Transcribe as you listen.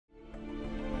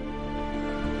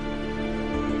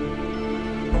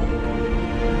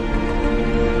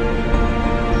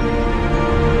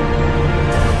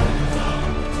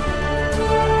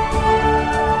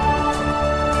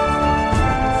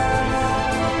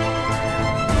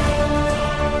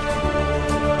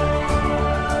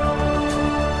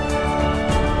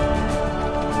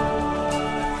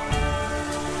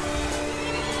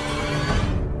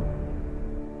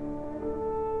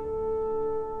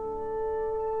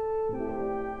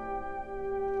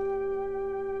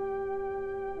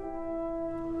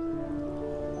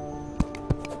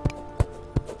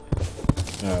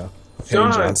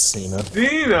John Cena.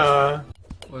 Cena.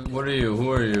 What are you?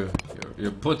 Who are you?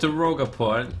 You're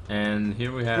Putarogapod, and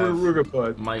here we have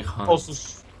Putarogapod. Mike Hunt.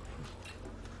 Also.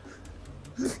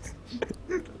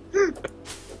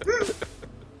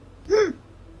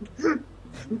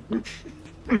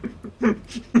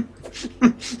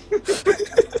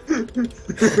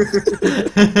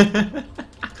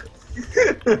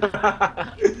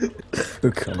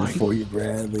 We're coming for you,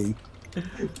 Bradley.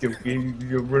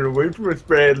 You run away from us,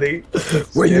 Bradley.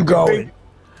 Where you going?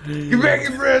 Get back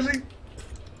here, Bradley.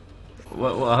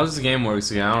 Well, how's the game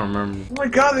works again? I don't remember. Oh my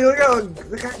god,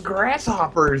 they got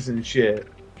grasshoppers and shit.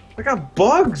 They got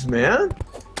bugs, man.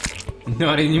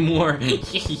 Not anymore.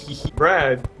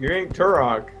 Brad, you ain't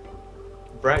Turok.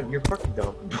 Brad, you're fucking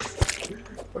dumb.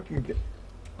 Fucking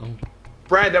Oh.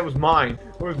 Brad, that was mine.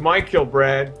 That was my kill,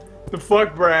 Brad. The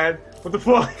fuck, Brad? What the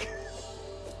fuck?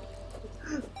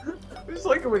 I just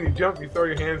like it when you jump, you throw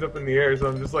your hands up in the air, so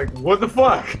I'm just like, what the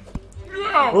fuck?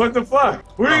 No. What the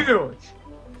fuck? What are you doing?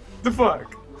 The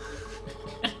fuck?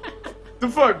 The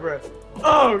fuck, Brad?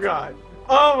 Oh god.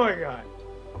 Oh my god.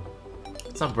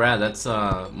 It's not Brad, that's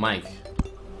Mike.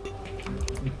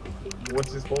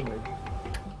 What's his full name?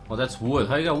 Oh, that's wood.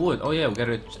 How you got wood? Oh yeah, we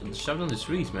gotta shove it on the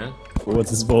trees, man. What's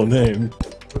his full name?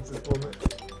 What's his full name?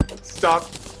 Stop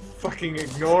fucking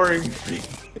ignoring me.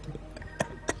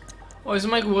 Oh, is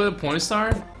Mike Wood a porn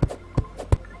star?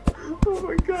 Oh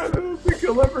my god, I don't think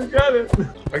he'll ever get it.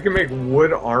 I can make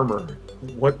wood armor.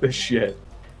 What the shit?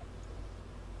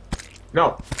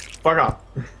 No. Fuck off.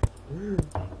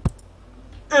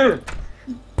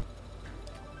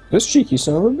 This cheeky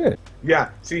son of a bitch. Yeah,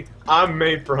 see, I'm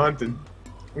made for hunting.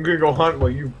 I'm gonna go hunt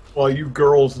while you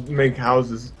girls make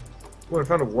houses. Oh, I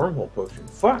found a wormhole potion.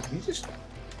 Fuck, there's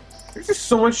just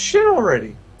so much shit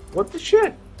already. What the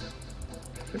shit?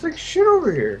 There's like shit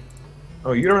over here.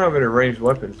 Oh, you don't have any ranged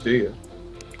weapons, do you?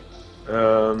 I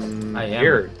am.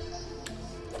 Here.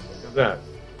 Look at that.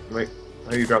 Wait,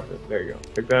 how do you drop it? There you go.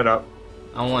 Pick that up.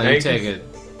 I want you to take it.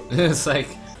 It's like,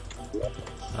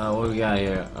 what do we got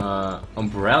here?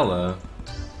 Umbrella.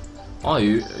 Oh,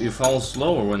 you fall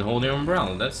slower when holding an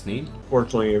umbrella. That's neat.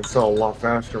 Fortunately, it fell a lot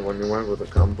faster when you went with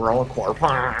an umbrella corp.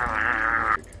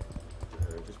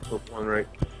 Just put one right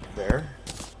there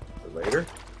for later.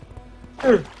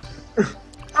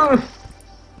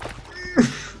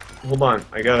 Hold on,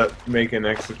 I gotta make an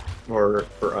exit for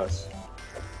us.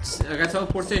 I got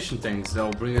teleportation things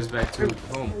that'll bring us back to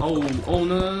home. Oh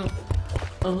no.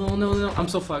 Oh no, I'm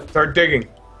so fucked. Start digging.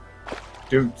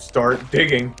 Dude, start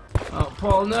digging. Oh,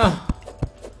 Paul, no.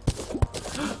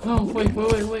 Oh, wait.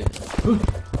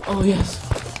 Oh, yes.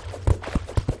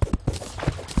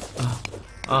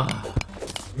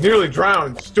 Nearly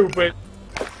drowned, stupid.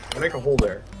 Make a hole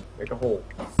there. Make a hole.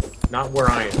 Not where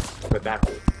I am, but that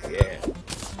hole. Yeah.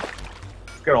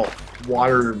 It's got all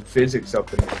water and physics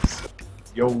up in this.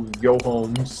 Yo,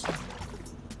 Holmes.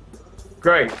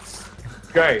 Great.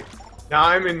 Great. Now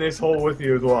I'm in this hole with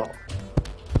you as well.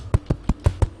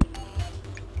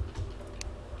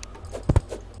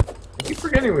 I keep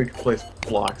forgetting we can place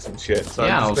blocks and shit. So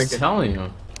yeah, I'm just I was telling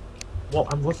you. Well,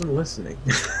 I wasn't listening.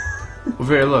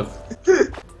 Over here, look. Stop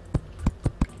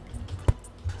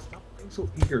being so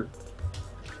eager.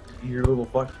 Eager little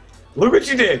fuck. Look what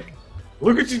you did!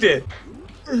 Look what you did!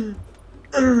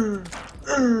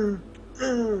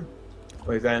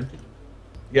 Wait, is that empty?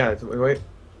 Yeah, it's, wait.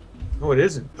 No, it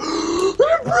isn't.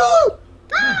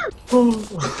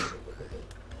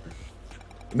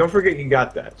 Don't forget you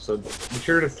got that, so be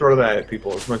sure to throw that at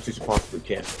people as much as you possibly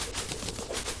can.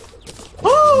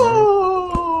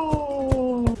 Oh!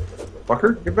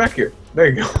 Fucker, get back here. There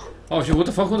you go. Oh shit, what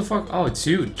the fuck? Oh, it's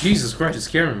you. Jesus Christ, it's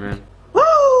scary, man.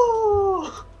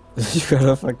 Oh! You got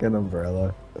a fucking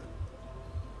umbrella.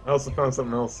 I also found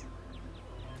something else.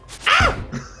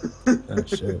 Oh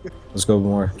shit. Let's go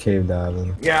more cave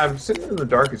diving. Yeah, I'm sitting in the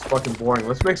dark. It's fucking boring.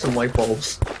 Let's make some light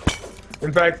bulbs.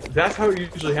 In fact, that's how it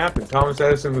usually happened. Thomas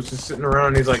Edison was just sitting around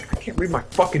and he's like, I can't read my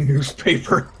fucking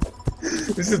newspaper.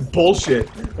 This is bullshit.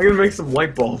 I'm gonna make some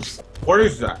light bulbs. What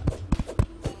is that?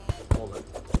 Hold on.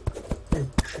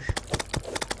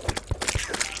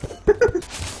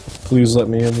 Please let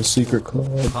me in the secret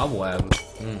club. Cobweb.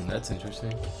 That's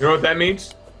interesting. You know what that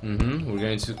means? We're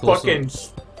getting too close. Fucking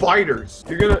spiders.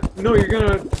 You're gonna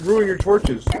ruin your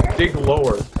torches. Dig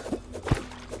lower.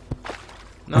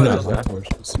 No, that's my not.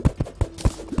 torches.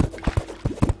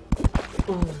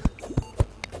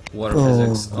 Water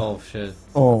physics. Oh shit.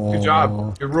 Oh. Good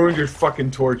job. You ruined your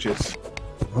fucking torches.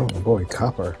 Oh boy,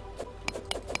 copper.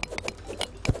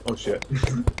 Oh shit.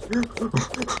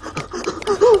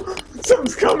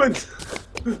 Something's coming!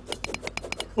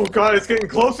 Oh god, it's getting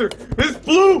closer! It's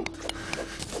blue!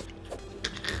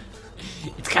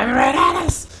 coming right at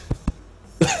us!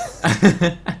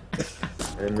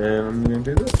 And then I'm gonna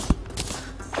do this.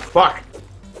 Fuck!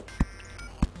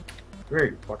 Come here,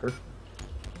 you fucker.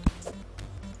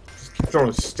 Just keep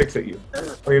throwing sticks at you.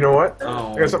 Oh, you know what?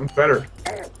 Oh. I got something better.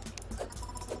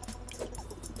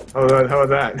 How about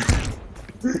that?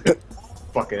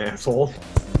 Fucking asshole.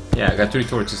 Yeah, I got 3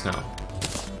 torches now.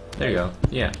 There you go.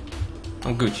 Yeah.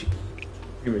 I'm Gucci.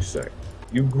 Give me a sec.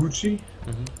 You Gucci?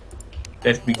 Mhm.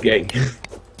 That's be gay.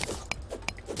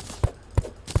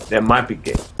 That might be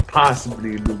gay.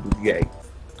 Possibly a little bit gay.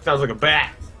 Sounds like a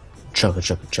bat. Chugga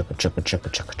chugga chugga chugga chugga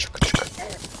chugga chugga chugga.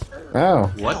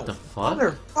 Oh. What the fuck?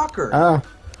 Motherfucker! Oh.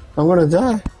 I'm gonna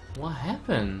die. What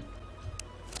happened?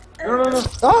 No, no, no.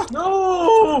 Ah!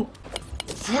 No!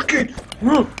 Fucking...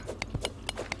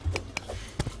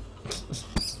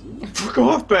 Fuck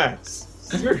off, bats!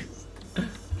 Seriously.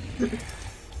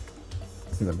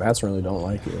 The bats really don't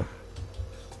like you.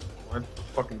 I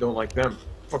fucking don't like them.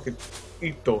 Fucking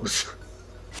eat those.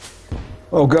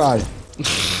 Oh god.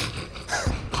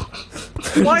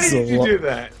 Why did you do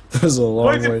that? There's a long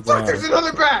Why way did fuck? down. There's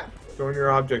another bat! Throwing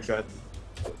your objects at them.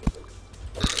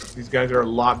 These guys are a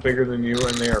lot bigger than you,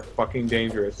 and they are fucking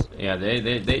dangerous. Yeah, they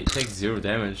take 0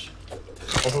 damage.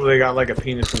 Also, they got like a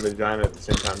penis and vagina at the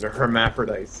same time. They're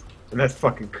hermaphrodites, and that's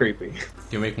fucking creepy. Do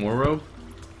you make more rope?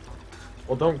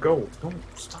 Well, don't go. Don't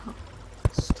stop.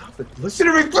 Stop it. Listen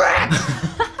to me, Brad!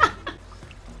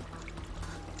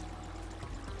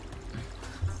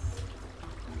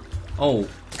 Oh.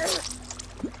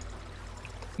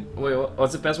 Wait,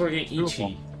 what's the password again?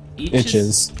 Ichi.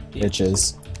 Itches.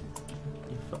 Itches.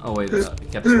 Oh wait,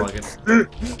 kept plugging.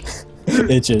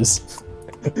 Itches.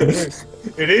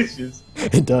 It itches.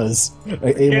 It does.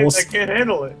 I can't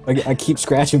handle it. I keep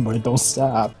scratching, but it don't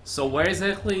stop. So where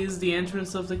exactly is the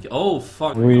entrance of the? Oh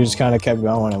fuck! We just kind of kept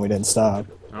going and we didn't stop.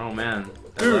 Oh man,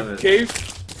 I love Dude, it.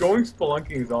 cave going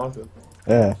spelunking is awesome.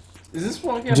 Yeah. Is this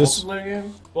one a Just- multiplayer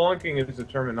game? Spelunking is a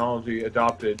terminology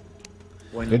adopted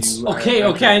when It's- you. Okay,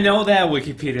 I know that,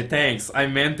 Wikipedia. Thanks. I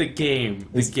meant the game.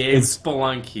 The game it's-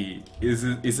 Spelunky. Is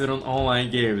it an online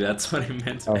game? That's what I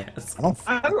meant to ask.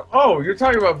 I don't. Oh, you're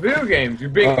talking about video games. You're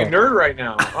being a nerd right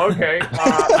now. Okay.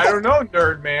 I don't know,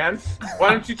 nerd man.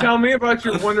 Why don't you tell me about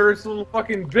your wondrous little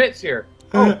fucking bits here?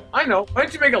 Oh, I know. Why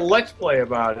don't you make a let's play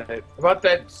about it? About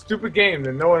that stupid game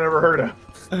that no one ever heard of.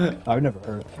 I've never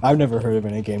heard of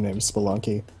any game named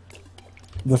Spelunky.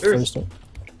 The first one.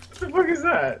 What the fuck is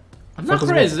that? I'm not Fuck is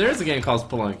crazy. There's a game called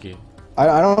Spelunky.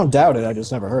 I don't doubt it. I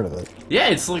just never heard of it. Yeah,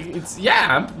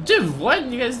 dude. What?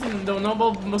 You guys don't know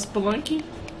about Spelunky?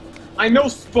 I know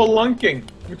spelunking,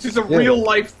 which is a Yeah. real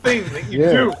life thing that you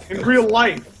Yeah. do in real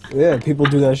life. Yeah, people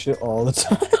do that shit all the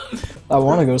time. I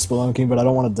want to go spelunking, but I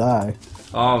don't want to die.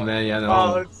 Oh man, yeah, no.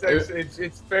 Oh,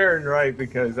 it's fair and right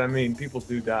because I mean people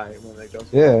do die when they go.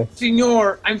 Yeah.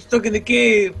 Senor, I'm stuck in the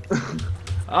cave.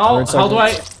 Oh, it's how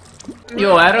like- do I?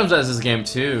 Yo, Adams has this game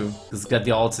too. He's got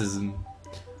the autism.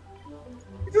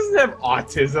 He doesn't have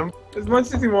autism. As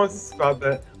much as he wants to spout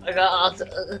that, I got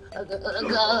autism.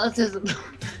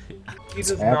 He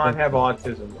does not have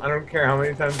autism. I don't care how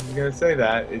many times he's gonna say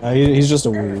that. He's just a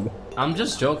weeb. I'm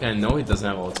just joking. I know he doesn't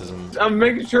have autism. I'm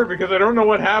making sure because I don't know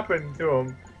what happened to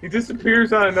him. He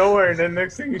disappears out of nowhere, and then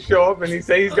next thing you show up and he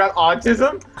say he's got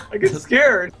autism. I get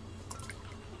scared.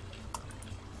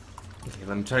 Okay,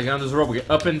 let me try to get on this rope. Get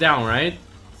up and down, right?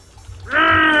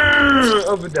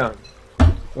 Up and down.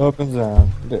 Up and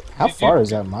down. Dude, how far is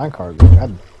that minecart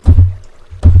going?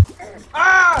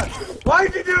 Ah!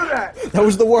 Why'd you do that? That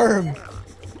was the worm.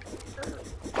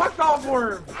 Fuck off,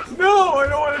 worm! No, I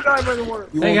don't want to die by the worm.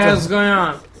 You Hey won't guys, die. what's going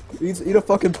on? Eat a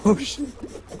fucking potion.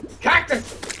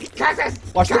 Cactus! Cactus!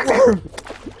 Watch the Cactus! worm.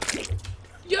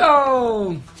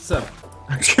 Yo, what's up?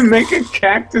 I can make a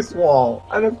cactus wall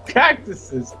out of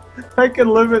cactuses. I can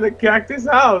live in a cactus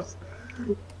house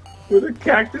with a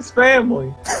cactus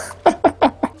family.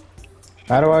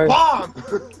 How do I Bomb!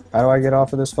 get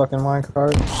off of this fucking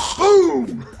minecart?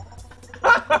 Boom!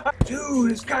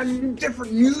 Dude, it's got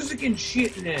different music and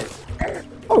shit in it.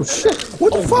 Oh shit!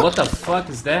 What the Oh, fuck? what the fuck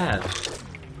is that?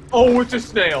 Oh, it's a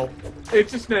snail.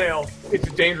 It's a snail. It's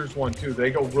a dangerous one too.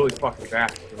 They go really fucking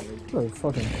fast. What a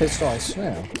fucking pissed off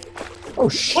snail. Oh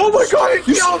shit! Oh my god, it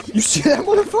jumped! You see that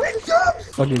motherfucker? It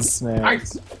jumped! Fucking snail.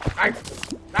 Nice!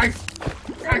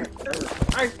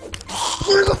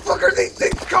 Where the fuck are these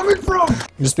things coming from?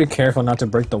 Just be careful not to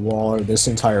break the wall, or this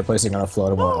entire place is gonna float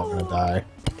and we're all gonna die.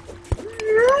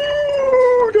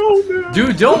 No, don't.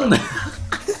 Dude, don't!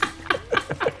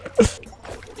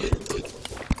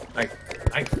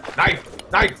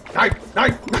 Knife!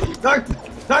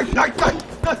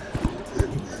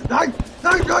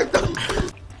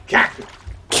 Cactus!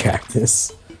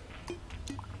 Cactus.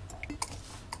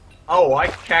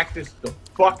 cactus the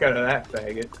fuck out of that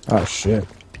faggot. Oh shit.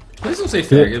 Please don't say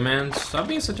faggot, man. Stop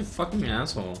being such a fucking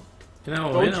asshole. You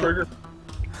know, Don't trigger.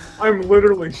 I'm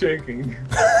literally shaking.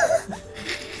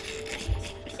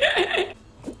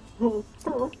 Where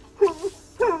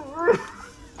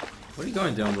are you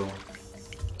going, Dumbo?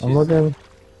 I'm looking.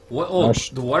 What? Oh,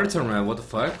 the water turned red. What the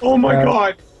fuck? Oh my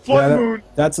god! Flood Yeah, moon!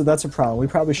 that's a problem. We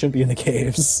probably shouldn't be in the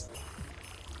caves.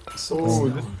 Oh,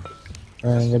 this,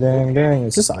 Dang, dang.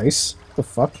 Is this ice? What the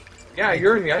fuck? yeah,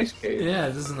 you're in the ice cave. Yeah,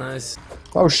 this is nice.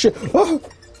 Oh shit! Oh!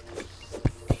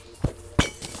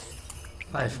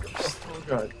 Life. Oh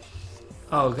god.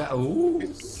 Oh god.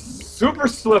 Ooh. Super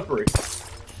slippery.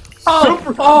 Oh!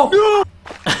 Super. Oh!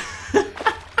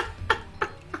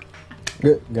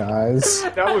 Good guys.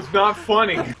 That was not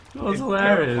funny. That was It's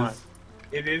hilarious. terrifying.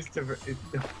 It is.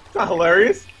 It's not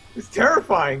hilarious. It's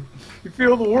terrifying. You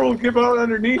feel the world give out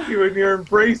underneath you, and you're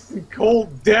embraced in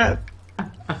cold death.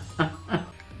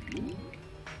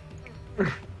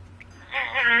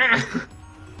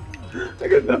 I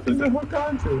got nothing to hook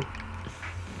onto.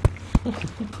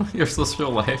 Your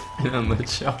social life in a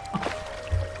nutshell.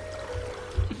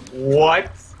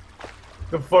 What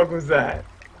the fuck was that?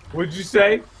 What'd you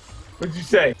say? What'd you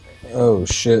say? Oh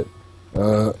shit.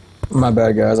 My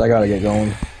bad, guys. I gotta get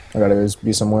going. I gotta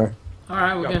be somewhere.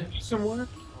 Alright, we Got can. pee somewhere?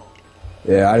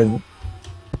 Yeah, I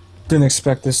didn't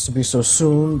expect this to be so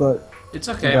soon, but It's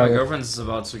okay, Got my it. girlfriend's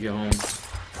about to get home.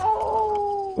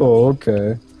 oh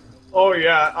okay. Oh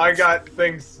yeah, I got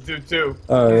things to do too.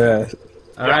 Oh yeah.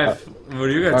 Alright, what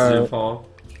do you got to do, Alright. Paul?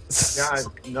 God,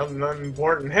 nothing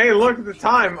important. Hey, look at the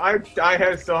time.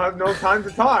 Still have no time to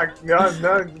talk. No,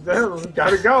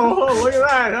 gotta go. Oh, look at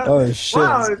that. Huh? Oh shit.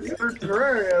 Wow, it's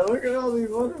Terraria. Look at all these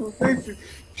wonderful things.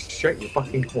 Shut your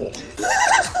fucking hole.